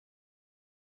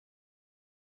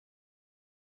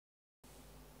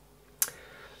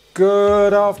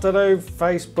Good afternoon,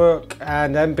 Facebook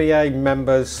and MBA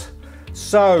members.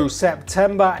 So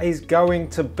September is going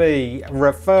to be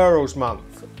referrals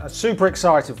month. Super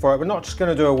excited for it. We're not just going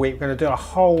to do a week, we're going to do a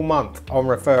whole month on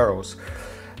referrals.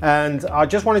 And I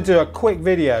just want to do a quick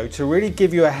video to really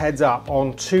give you a heads up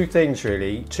on two things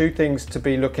to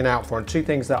be looking out for, and two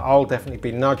things that I'll definitely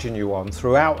be nudging you on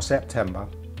throughout September.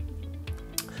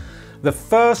 The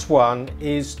first one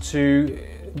is to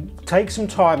take some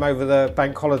time over the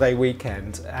bank holiday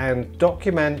weekend and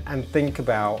document and think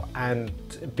about and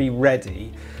be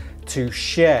ready to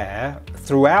share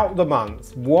throughout the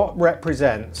month what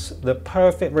represents the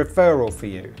perfect referral for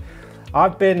you.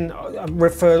 I've been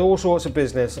referred all sorts of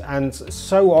business, and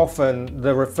so often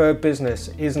the referred business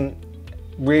isn't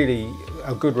really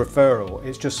a good referral.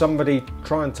 It's just somebody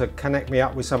trying to connect me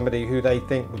up with somebody who they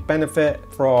think would benefit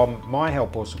from my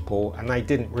help or support, and they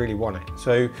didn't really want it.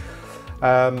 So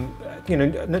you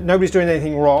know, nobody's doing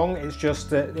anything wrong. It's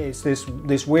just that it's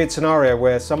this weird scenario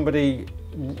where somebody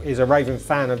is a raving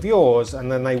fan of yours,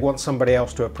 and then they want somebody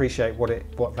else to appreciate what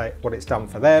it's done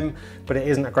for them, but it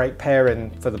isn't a great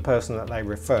pairing for the person that they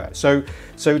refer. So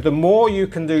the more you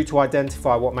can do to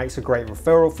identify what makes a great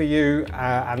referral for you,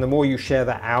 and the more you share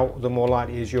that out, the more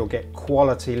likely it is you'll get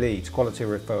quality leads, quality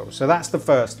referrals. So that's the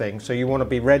first thing. So you want to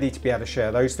be ready to be able to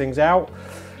share those things out.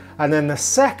 And then the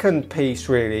second piece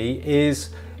really is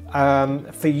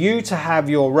for you to have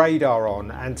your radar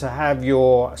on and to have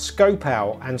your scope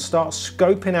out and start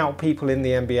scoping out people in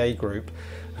the MBA group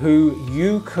who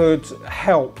you could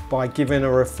help by giving a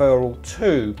referral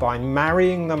to, by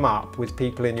marrying them up with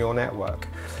people in your network.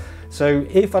 So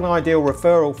if an ideal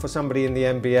referral for somebody in the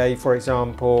MBA, for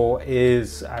example,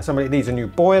 is somebody that needs a new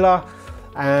boiler,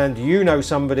 and you know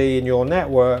somebody in your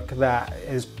network that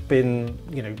has been,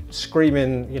 you know,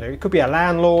 screaming, you know, it could be a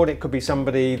landlord, it could be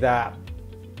somebody that,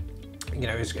 you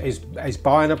know, is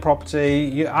buying a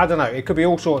property, I don't know, it could be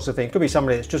all sorts of things. It could be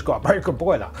somebody that's just got a broken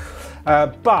boiler.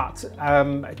 But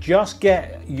just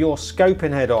get your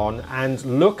scoping head on and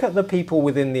look at the people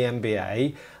within the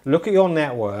MBA, look at your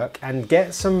network and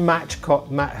get some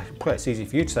it's easy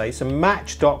for you to say, some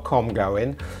match.com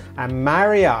going, and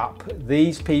marry up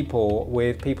these people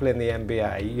with people in the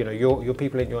MBA, you know, your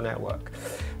people in your network.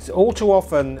 So all too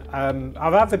often,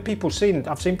 I've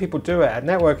seen people do it at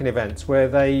networking events where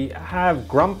they have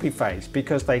grumpy face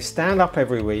because they stand up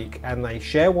every week and they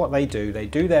share what they do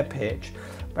their pitch,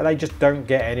 but they just don't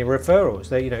get any referrals.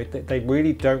 They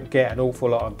really don't get an awful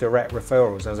lot of direct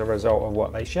referrals as a result of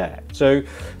what they share. So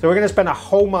we're going to spend a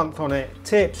whole month on it.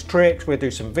 Tips, tricks, we'll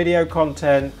do some video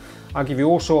content. I'll give you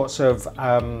all sorts of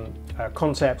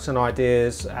concepts and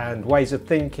ideas and ways of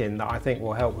thinking that I think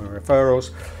will help with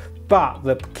referrals. But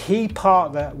the key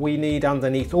part that we need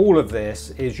underneath all of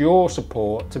this is your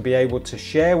support to be able to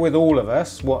share with all of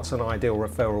us what's an ideal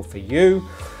referral for you,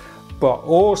 but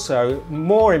also,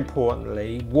 more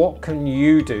importantly, what can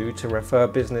you do to refer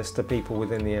business to people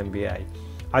within the MBA?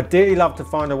 I'd dearly love to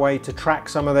find a way to track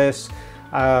some of this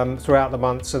throughout the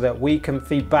month so that we can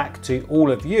feed back to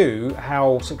all of you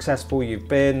how successful you've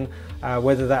been,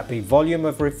 whether that be volume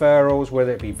of referrals,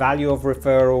 whether it be value of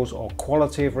referrals or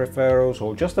quality of referrals,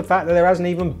 or just the fact that there hasn't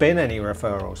even been any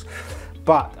referrals.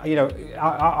 But you know,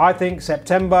 I think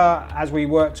September, as we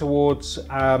work towards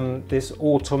this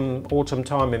autumn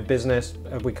time in business,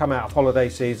 as we come out of holiday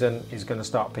season, is going to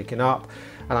start picking up.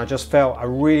 And I just felt a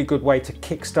really good way to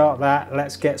kickstart that.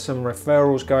 Let's get some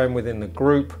referrals going within the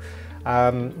group.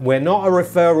 We're not a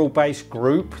referral based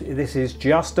group. This is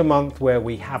just a month where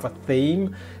we have a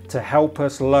theme to help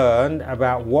us learn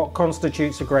about what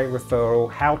constitutes a great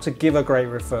referral, how to give a great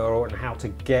referral, and how to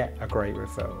get a great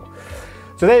referral.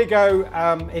 So there you go.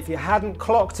 If you hadn't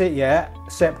clocked it yet,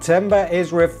 September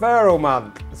is referral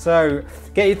month. So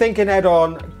get your thinking head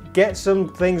on, get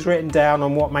some things written down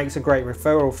on what makes a great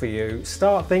referral for you.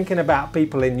 Start thinking about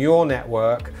people in your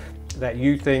network that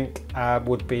you think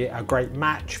would be a great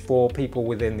match for people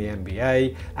within the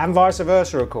MBA, and vice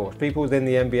versa, of course, people within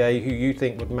the MBA who you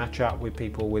think would match up with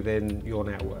people within your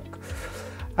network.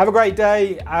 Have a great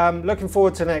day. Looking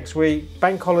forward to next week.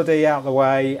 Bank holiday out the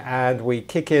way, and we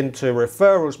kick into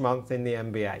referrals month in the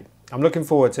MBA. I'm looking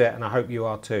forward to it, and I hope you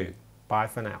are too. Bye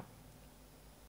for now.